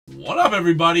What up,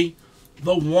 everybody?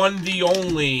 The one, the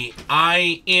only,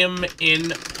 I am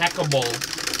Impeccable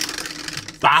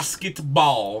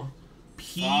Basketball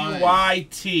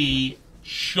PYT.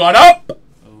 Shut up! Okay,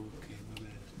 my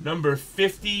bad. Number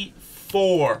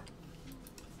 54.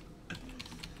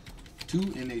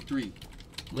 2 and a 3.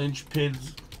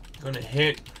 Linchpin's gonna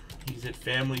hit. He's at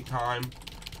family time.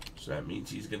 So that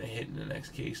means he's gonna hit in the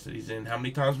next case that he's in. How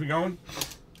many times we going?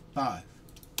 5.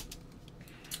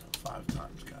 5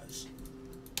 times, guys.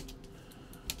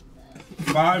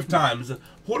 5 times.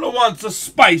 Who wants a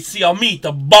spicy? I'll meet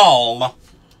the ball.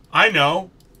 I know.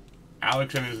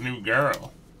 Alex and his new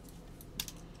girl.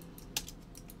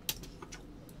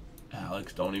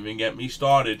 Alex, don't even get me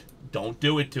started. Don't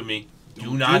do it to me.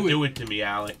 Do not do it to me,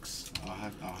 Alex. I'll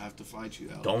have to fight you,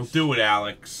 Alex. Don't do it,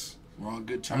 Alex. We're on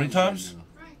good terms. How many times?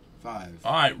 Right now. 5.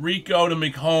 All right, Rico to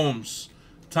McHolmes.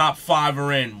 Top 5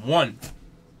 are in. 1,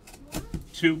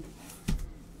 2,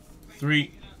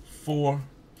 3, 4,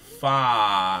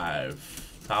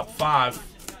 5. Top 5.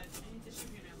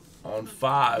 On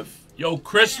 5. Yo,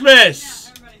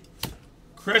 Christmas!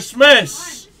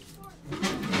 Christmas!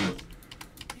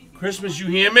 Christmas, you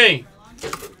hear me?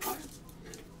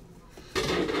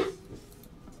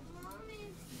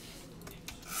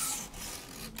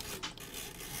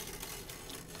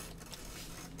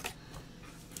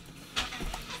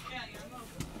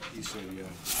 He said, yeah.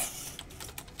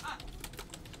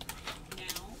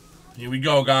 Here we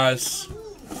go, guys.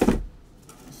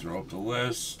 Throw up the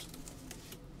list.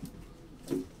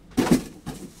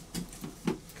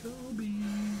 Kobe.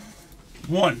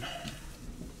 1,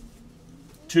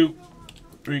 2,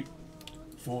 3,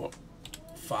 4,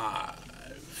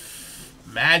 5.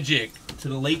 Magic to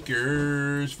the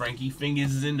Lakers. Frankie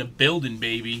Fingers is in the building,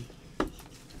 baby.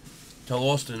 Tell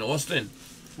Austin. Austin.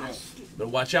 What? Better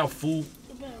watch out, fool.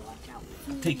 You better watch out,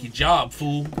 fool. Take your job,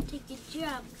 fool. Take your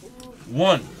job, fool.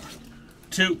 1,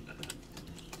 2.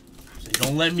 Say,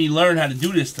 don't let me learn how to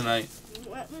do this tonight.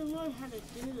 Let me learn how to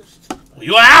do this. Well,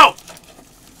 you out,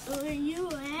 Oh, you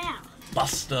out.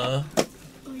 Buster.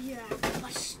 Oh, you're out,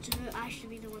 Buster. I should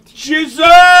be the one to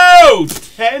Jizzo!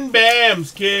 10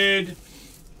 bams, kid.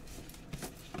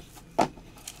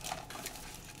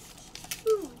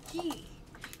 Ooh, gee.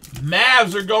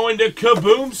 Mavs are going to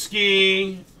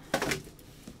Kaboomski.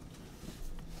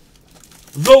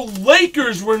 The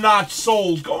Lakers were not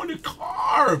sold. Going to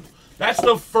Carb. That's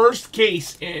the first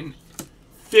case in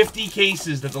 50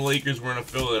 cases that the Lakers were in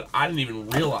affiliate. I didn't even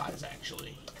realize,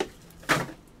 actually.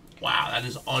 Wow, that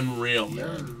is unreal,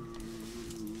 man.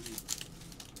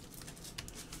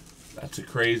 That's a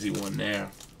crazy one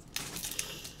there.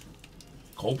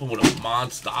 Coping with a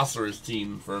monstrous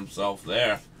team for himself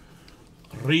there.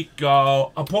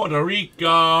 Rico, a Puerto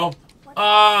Rico.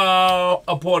 Oh,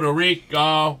 a Puerto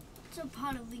Rico. It's a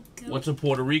Puerto Rico. What's a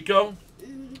Puerto Rico?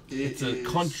 It's a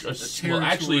country. Well,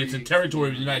 actually, it's a territory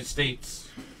of the United States.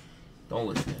 Don't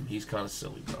listen to him. He's kind of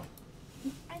silly, bro.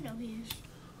 I know he is.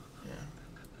 Yeah.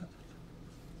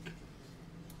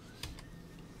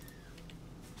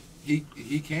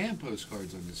 He can post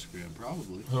cards on Instagram,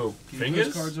 probably. Who? Can Fingers?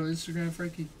 you post cards on Instagram,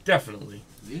 Frankie? Definitely.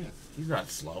 Yeah. He's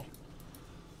not slow.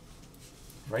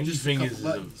 Frankie Just a Fingers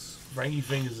couple buttons. Frankie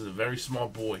Fingers is a very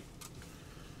smart boy.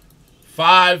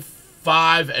 5,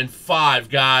 5, and 5,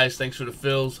 guys. Thanks for the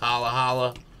fills. Holla,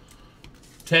 holla.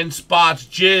 10 spots.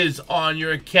 Jizz on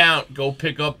your account. Go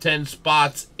pick up 10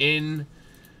 spots in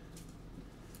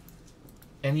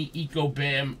any Eco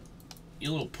Bam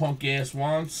your little punk ass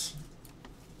wants.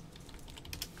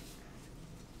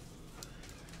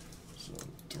 So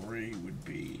 3 would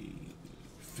be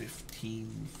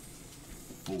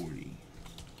 1540.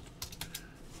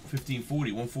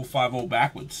 1540, 1450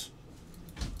 backwards.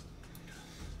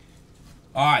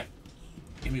 Alright.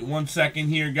 Give me 1 second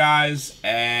here, guys.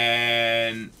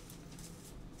 And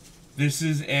this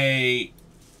is a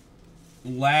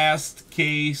last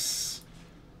case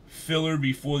filler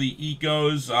before the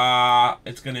Ecos.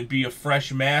 It's going to be a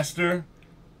fresh master.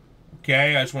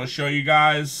 Okay, I just want to show you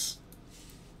guys.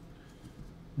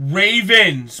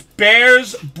 Ravens,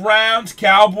 Bears, Browns,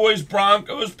 Cowboys,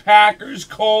 Broncos, Packers,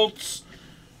 Colts,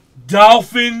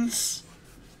 Dolphins,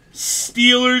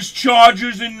 Steelers,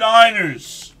 Chargers, and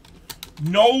Niners.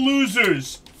 No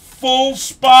losers. Full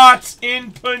spots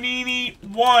in Panini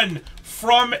 1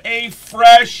 from a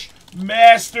fresh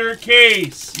master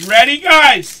case. You ready,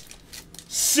 guys?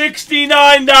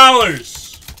 $69.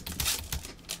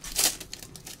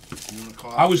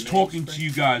 I was talking to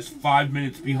you guys 5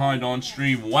 minutes behind on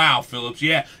stream. Wow, Phillips.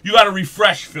 Yeah, you got to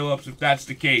refresh, Phillips, if that's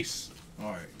the case.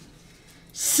 All right.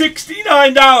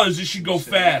 $69. This should go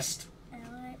fast.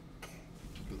 Alec.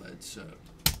 Let's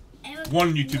Alec 1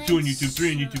 on YouTube, 2 on YouTube,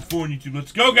 3 on YouTube, 4 on YouTube.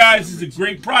 Let's go, guys. This is a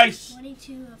great price.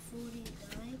 22 of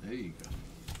 49. There you go.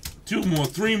 2 more,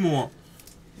 3 more.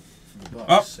 $1.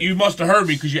 Oh, you must have heard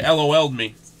me because you LOL'd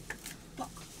me. I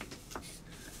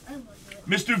won't do it.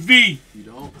 Mr. V. You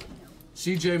don't.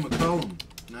 CJ McCollum,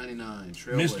 99.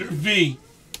 Mr. Trailblazer. V.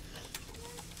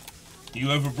 You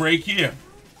have a break here.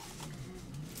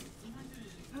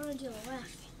 I'm going to do the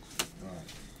left.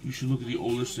 You should look at the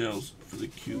older sales for the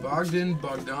cube. Bogdan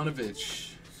Bogdanovic,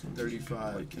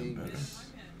 35. Kings.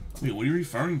 Wait, what are you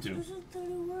referring to? This is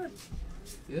 31.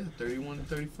 Yeah, 31 to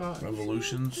 35.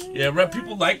 Revolutions? Yeah,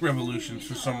 people like Revolutions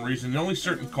for some reason. Only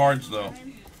certain cards, though.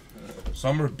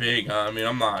 Some are big. I mean,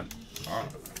 not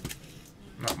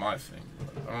my thing.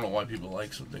 I don't know why people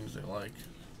like some things they like.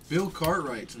 Bill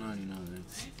Cartwright to 99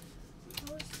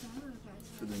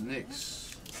 for the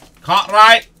Knicks.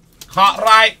 Cartwright!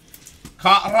 Cartwright!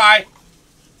 Cartwright!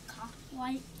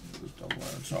 White. Double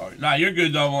Aaron, sorry. Nah, you're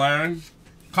good, Double Aaron.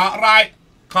 Cartwright!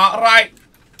 Cartwright!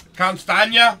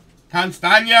 Constania!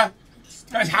 Constania!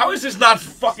 Guys, how is this not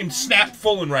fucking snap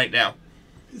fulling right now?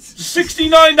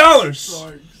 $69!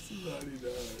 Sorry,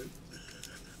 99.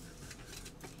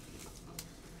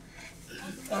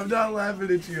 I'm not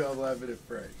laughing at you, I'm laughing at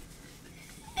Frank.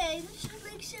 Hey, this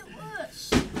makes it worse.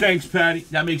 Thanks, Patty.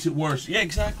 That makes it worse. Yeah,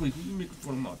 exactly. You make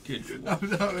fun of my kid. I'm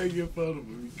not making fun of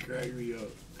him, he cracked me up.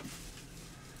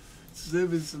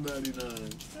 Simmons to 99.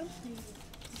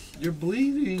 You're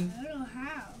bleeding. I don't know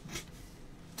how.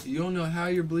 You don't know how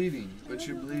you're bleeding, but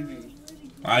you're bleeding.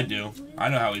 I do. I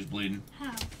know how he's bleeding.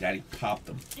 How? Daddy popped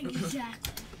him.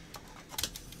 Exactly.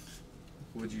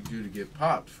 What'd you do to get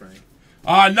popped, Frank?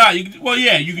 No. Well,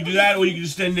 yeah, you can do that, or you can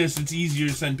just send this. It's easier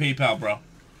to send PayPal, bro.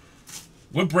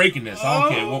 We're breaking this. I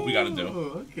don't care what we got to do.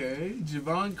 Oh, okay.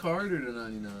 Javon Carter to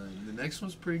 99. The next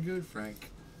one's pretty good, Frank.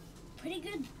 Pretty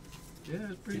good. Yeah,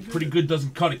 it's pretty good. Pretty good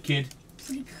doesn't cut it, kid.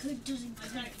 Pretty good doesn't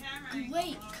cut.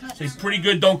 Great cut. Say pretty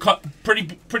good don't cut. Pretty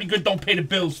good don't pay the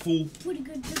bills, fool. Pretty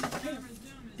good doesn't pay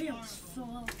the bills. So,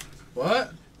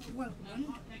 What? well,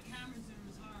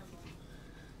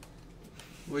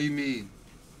 What do you mean?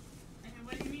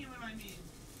 What do you mean what I mean?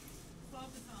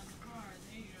 Focus on the card.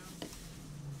 There you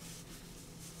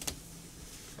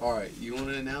go. Alright, you want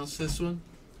to announce this one?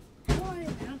 I want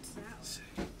to announce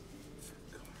that.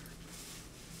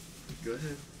 Go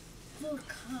ahead. For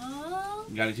Carl.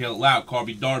 You gotta tell it loud,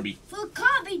 Carby Darby. For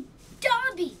Kobe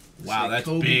Darby. Wow, Say that's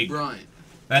Kobe big. Bryant.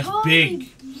 That's Kobe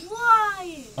big.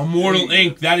 Bryant. Immortal There you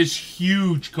Ink. That is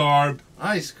huge, Carb.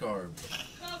 Ice Carb.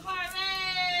 Go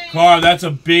Carmen! Carb, that's a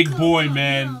big Go boy, Kobe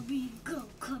man. Darby, go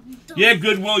Kobe Darby. Yeah,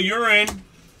 Goodwill, you're in.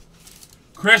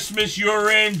 Christmas, you're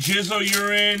in. Jizzo,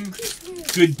 you're in.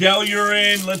 Christmas. Goodell, you're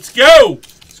in. Let's go.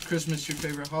 Is Christmas your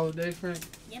favorite holiday, Frank?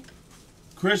 Yep.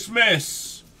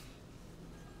 Christmas.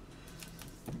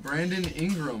 Brandon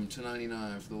Ingram to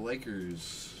 99 for the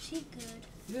Lakers. She good.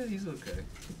 Yeah, he's okay.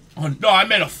 Oh, no, I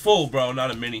meant a full, bro,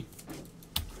 not a mini.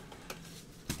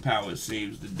 Power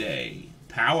saves the day.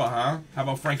 Power, huh? How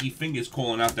about Frankie Fingers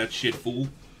calling out that shit, fool?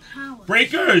 Power.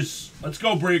 Breakers! Let's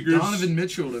go, Breakers. Donovan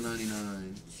Mitchell to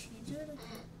 99. She good.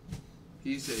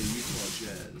 He's a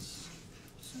Utah Jazz.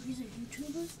 So he's a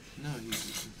YouTuber? No,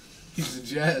 he's a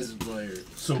Jazz player.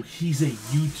 So he's a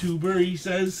YouTuber, he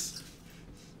says?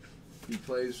 He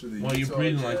plays for the Why are you Utah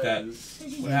breathing like that?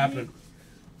 Jazz. What happened?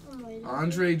 Oh,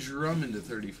 Andre Drummond to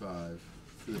 35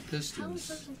 for the How is Pistons.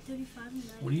 that like 35 and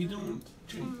 99? What are you doing?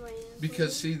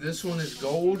 Because, see, this one is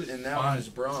gold and that one is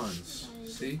bronze.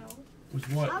 See? With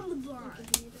what? I'm the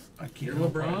blonde. I can't You're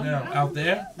look right LeBron? now. Out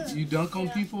there? You dunk on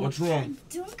people? What's wrong?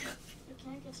 Dunk.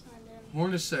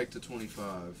 Hornacek to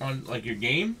 25. On, like, your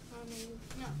game?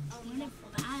 No,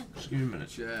 Just give me a minute.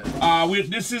 Jazz.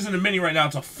 This isn't a mini right now.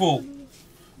 It's a full.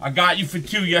 I got you for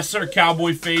 2. Yes, sir,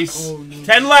 cowboy face. Oh, no.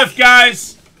 10 left,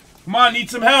 guys. Come on, need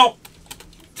some help.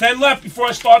 10 left before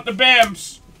I start the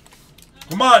BAMs.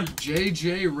 Come on.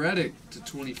 JJ Redick to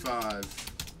 25.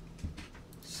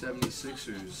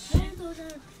 76ers. Why are those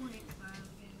out of 25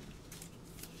 again?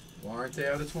 Why aren't they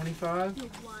out of 25? No,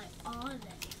 why are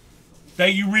they?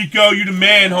 Thank you, Rico. You the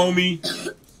man, homie.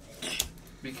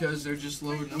 Because they're just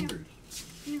lower numbered.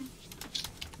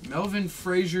 Melvin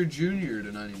Frazier Jr.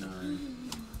 to 99.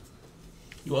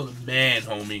 You are the man,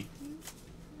 homie.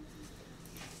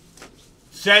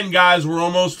 Send, guys. We're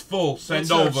almost full. Send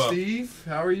What's over. up, Steve?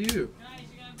 How are you? Guys,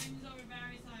 you gotta bring this over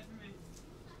Barry's side for me.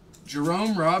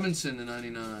 Jerome Robinson to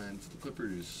 99 for the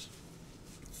Clippers.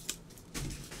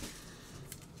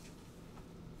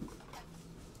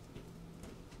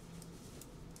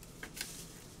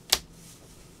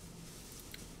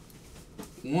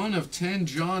 One of 10,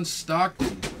 John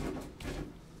Stockton.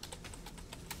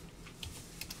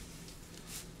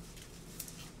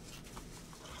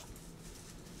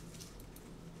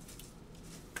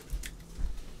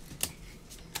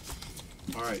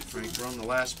 All right, Frank, we're on the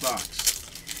last box.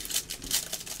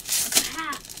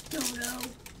 Dodo.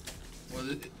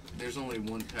 Well, there's only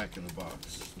one pack in the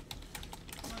box.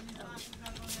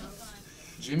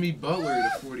 Jimmy Butler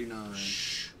to 49.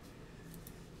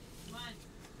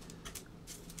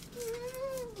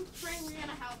 Frank, we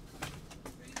gotta help.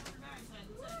 Bring over bags,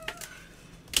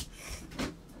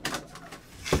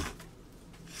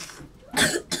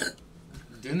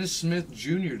 Dennis Smith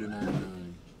Jr. to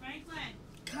 99. Franklin.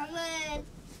 Come on.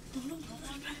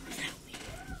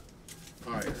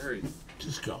 All right, hurry.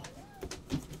 Just go. Help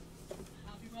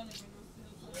your brother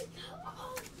bring those field.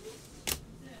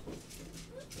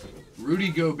 Rudy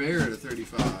Gobert to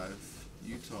 35.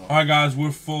 Utah. All right, guys,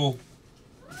 we're full.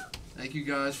 Thank you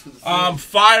guys for the fill.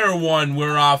 Fire one.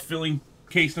 We're filling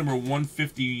case number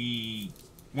 150.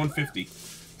 150.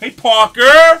 Hey,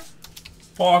 Parker.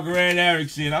 Parker and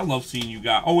Erickson. I love seeing you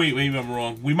guys. Oh wait, maybe I'm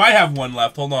wrong. We might have one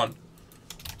left. Hold on.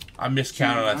 I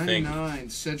miscounted, I think. 99,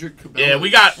 Cedric Cabela. Yeah, we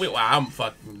got. Wow, I'm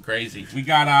fucking crazy. We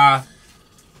got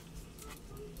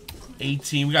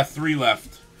 18. We got 3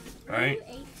 left. All right.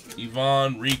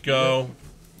 Yvonne, Rico.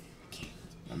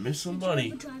 I missed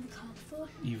somebody. I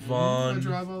Yvonne,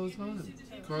 drive all the time.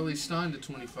 Carly Stein to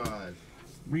 25.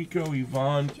 Rico,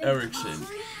 Yvonne, Erickson.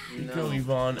 Rico,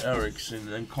 Yvonne, Erickson, and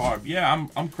then Carb. Yeah,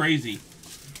 I'm crazy.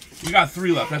 We got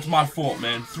 3 left. That's my fault,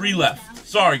 man. 3 left.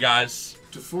 Sorry, guys.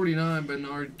 To 49,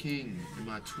 Bernard King in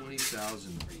my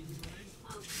 20,000.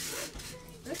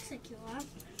 Looks like you are.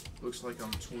 Looks like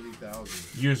I'm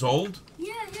 20,000. Years old?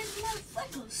 Yeah, here's a lot of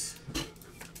freckles.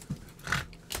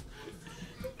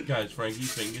 Guys, Frankie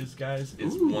Fingers, guys,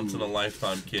 is Ooh. once in a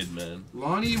lifetime kid, man.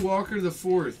 Lonnie Walker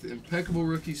IV, impeccable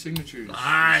rookie signatures.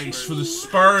 Nice for the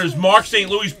Spurs. Mark St.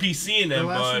 Louis PC in The them,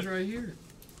 last but one's right here.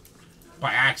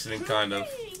 by accident, kind of.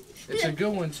 It's a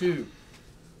good one too.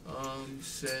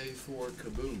 Say for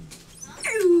Kaboom.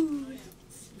 Ooh.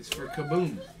 It's for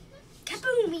Kaboom.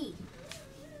 Kaboomy.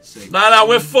 Say Nah,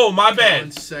 we're Kaboom. full. My Colin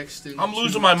bad. Sexton, I'm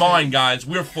losing 2 my of mind, 10. guys.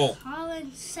 We're full.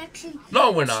 Colin section.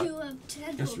 No, we're not. 2 of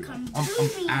 10 Yes, will we are. come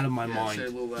I'm out of my Yeah, say a mind.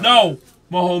 little louder. No,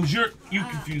 Mahomes, you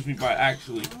confused me by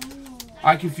actually.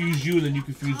 I confused you, and then you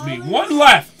confused me. 1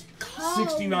 left.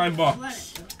 69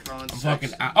 bucks. Colin I'm fucking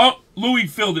Sexton. out. Oh, Louis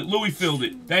filled it. Louis filled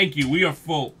it. Thank you. We are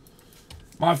full.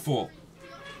 My fault.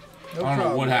 No I don't know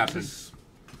problem. what happened. Just-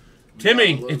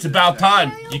 Timmy, Load it's this about back.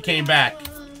 time you came back.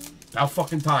 About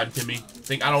fucking time, Timmy.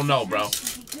 I don't know, bro.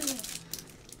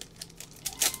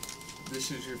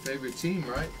 This is your favorite team,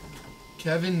 right?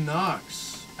 Kevin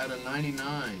Knox at a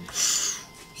 99.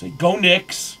 Say, go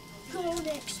Knicks. Go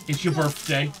next. It's your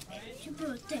birthday. It's your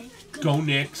birthday. Go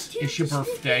Knicks. It's your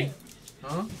birthday.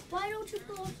 Huh? Why don't you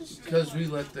go off the stick? Because we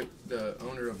let the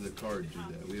owner of the card do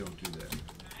that. We don't do that.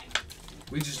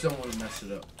 We just don't want to mess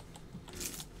it up.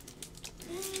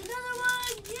 Another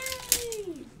one!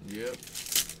 Yay! Yep.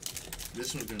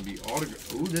 This one's going to be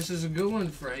autograph. Ooh, this is a good one,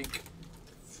 Frank.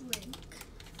 Frank.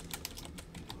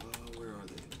 Where are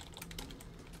they?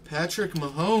 Patrick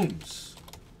Mahomes.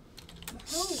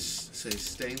 Mahomes. Say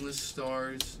Stainless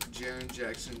Stars, Jaren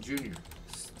Jackson Jr.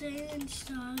 Stan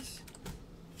Stars.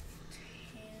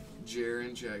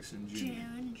 Jaren Jackson Jr.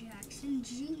 Jaron Jackson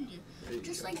Jr. There you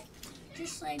Just go. like,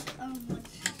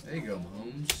 what's, There you go,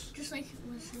 Mahomes. just like,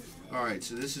 what's this? Alright,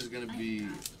 so this is going to be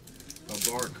a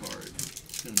bar card.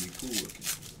 It's going to be cool looking.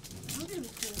 I'm gonna be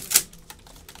cool with it.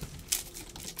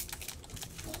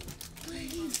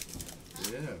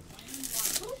 Yeah.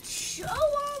 Don't show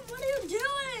them! What are you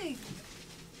doing?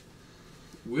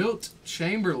 Wilt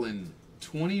Chamberlain,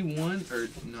 21 or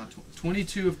not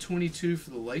 22 of 22 for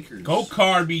the Lakers. Go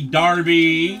Carby,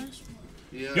 Darby.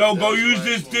 Yeah, Yo, that go was the use last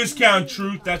this one. discount,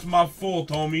 Truth. That's my fault,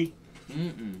 homie.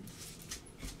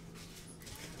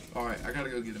 All right, I gotta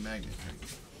go get a magnet.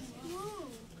 Whoa.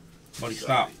 Buddy,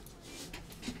 stop.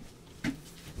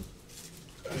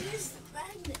 Where's the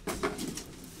magnet?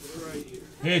 Right here.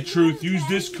 Here, Truth. Use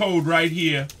this code right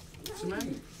here It's a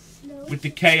magnet. No. with the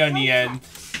K on the end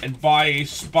and buy a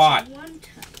spot One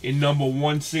time. in number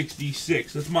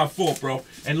 166. That's my fault, bro.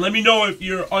 And let me know if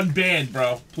you're unbanned,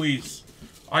 bro. Please.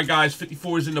 All right, guys.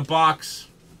 54 is in the box.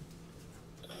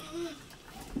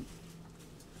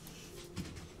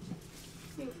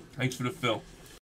 Thanks for the fill.